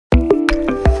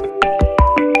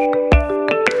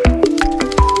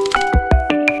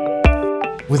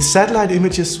With satellite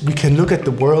images, we can look at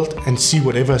the world and see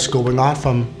whatever is going on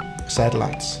from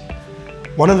satellites.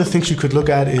 One of the things you could look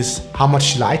at is how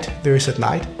much light there is at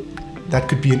night. That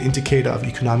could be an indicator of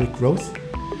economic growth.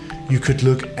 You could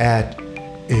look at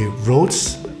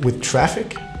roads with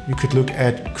traffic. You could look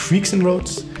at creeks and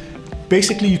roads.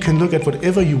 Basically, you can look at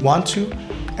whatever you want to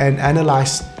and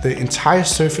analyze the entire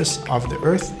surface of the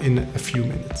Earth in a few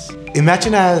minutes.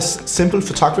 Imagine as simple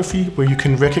photography where you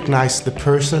can recognize the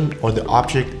person or the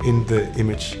object in the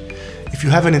image. If you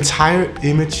have an entire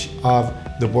image of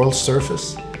the world's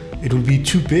surface, it will be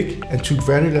too big and too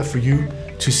granular for you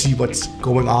to see what's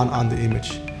going on the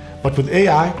image. But with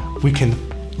AI, we can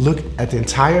look at the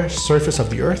entire surface of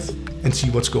the Earth and see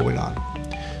what's going on.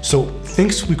 So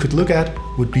things we could look at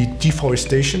would be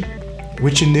deforestation,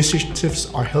 which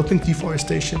initiatives are helping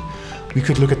deforestation. We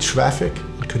could look at traffic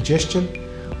and congestion.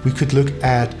 We could look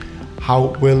at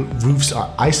how well roofs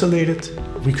are isolated.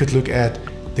 We could look at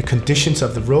the conditions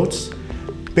of the roads.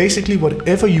 Basically,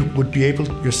 whatever you would be able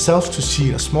yourself to see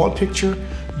in a small picture,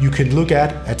 you can look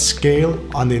at scale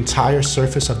on the entire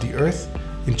surface of the Earth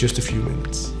in just a few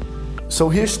minutes. So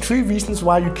here's 3 reasons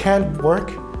why you can't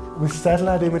work with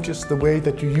satellite images the way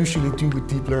that you usually do with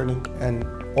deep learning and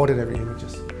ordinary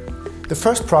images. The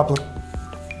first problem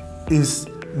is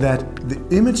that the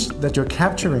image that you're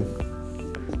capturing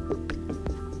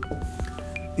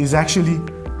is actually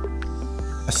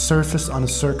a surface on a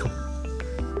circle.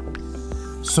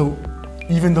 So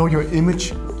even though your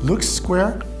image looks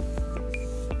square,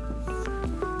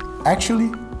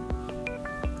 actually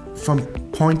from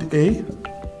point A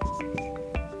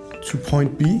to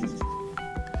point B,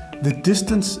 the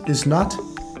distance is not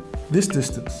this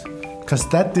distance, because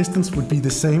that distance would be the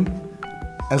same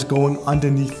as going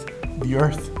underneath the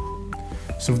Earth.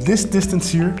 So this distance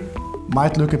here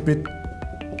might look a bit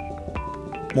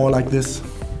more like this.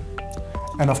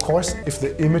 And of course, if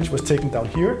the image was taken down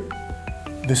here,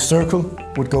 the circle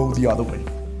would go the other way.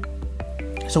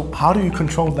 So how do you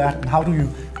control that, and how do you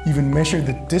even measure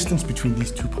the distance between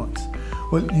these 2 points?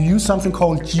 Well, you use something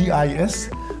called GIS.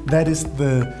 That is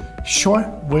the short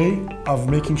way of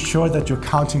making sure that you're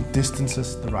counting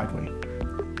distances the right way.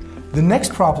 The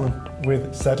next problem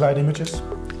with satellite images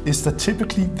is that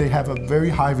typically they have a very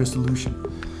high resolution,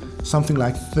 something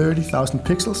like 30,000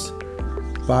 pixels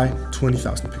by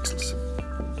 20,000 pixels.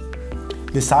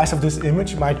 The size of this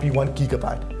image might be 1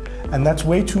 gigabyte, and that's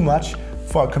way too much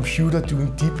for a computer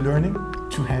doing deep learning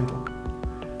to handle.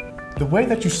 The way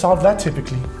that you solve that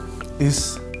typically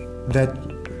is that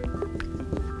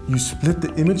you split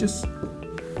the images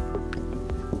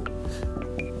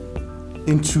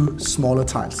into smaller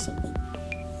tiles.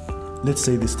 Let's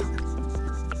say this tile.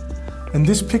 And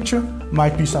this picture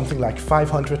might be something like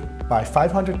 500 by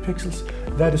 500 pixels.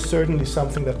 That is certainly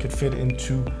something that could fit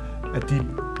into a deep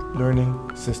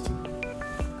learning system.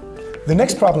 The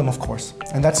next problem, of course,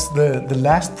 and that's the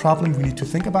last problem we need to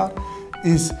think about,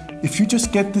 is if you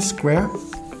just get this square,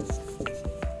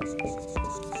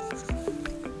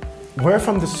 where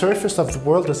from the surface of the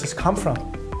world does this come from?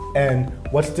 And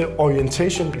what's the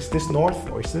orientation? Is this north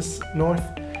or is this north?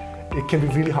 It can be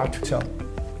really hard to tell.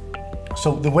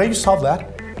 So the way you solve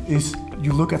that is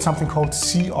you look at something called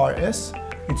CRS.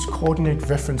 It's Coordinate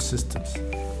Reference Systems.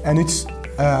 And it's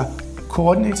a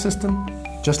coordinate system,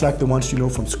 just like the ones you know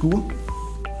from school.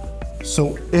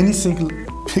 So any single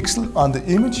pixel on the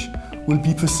image will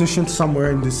be positioned somewhere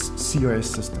in this CRS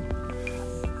system.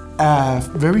 A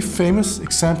very famous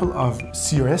example of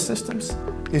CRS systems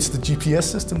is the GPS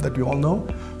system that we all know.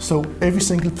 So every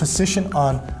single position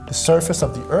on the surface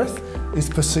of the Earth is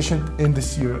positioned in the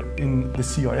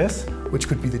CRS, which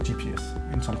could be the GPS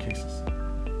in some cases.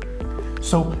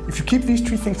 So if you keep these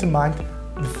 3 things in mind,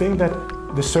 the thing that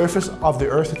the surface of the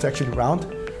Earth is actually round,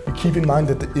 you keep in mind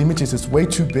that the images is way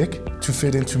too big to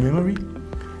fit into memory,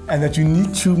 and that you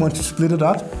need to want to split it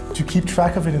up to keep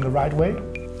track of it in the right way.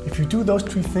 If you do those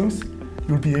 3 things,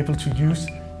 you'll be able to use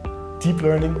deep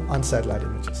learning on satellite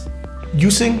images.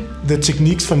 Using the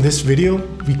techniques from this video,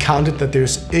 we counted that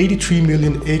there's 83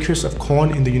 million acres of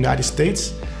corn in the United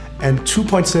States and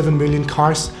 2.7 million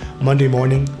cars Monday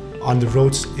morning on the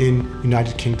roads in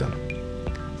United Kingdom.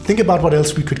 Think about what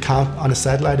else we could count on a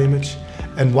satellite image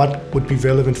and what would be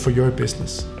relevant for your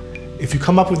business. If you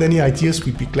come up with any ideas,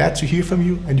 we'd be glad to hear from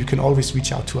you, and you can always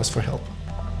reach out to us for help.